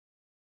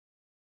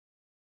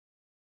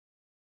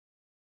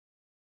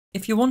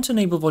If you want to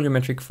enable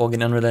volumetric fog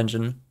in Unreal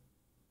Engine,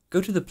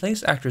 go to the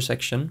Place Actor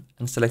section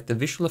and select the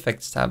Visual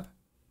Effects tab.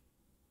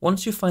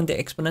 Once you find the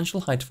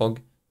exponential height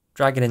fog,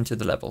 drag it into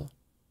the level.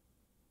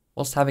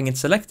 Whilst having it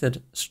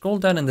selected, scroll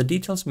down in the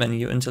Details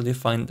menu until you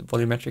find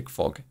Volumetric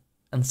Fog,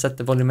 and set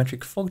the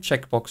Volumetric Fog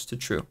checkbox to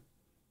True.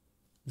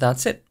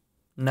 That's it.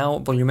 Now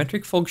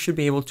Volumetric Fog should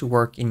be able to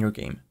work in your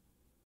game.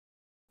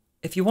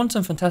 If you want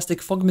some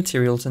fantastic fog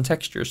materials and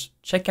textures,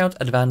 check out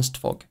Advanced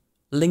Fog.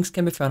 Links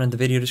can be found in the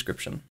video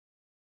description.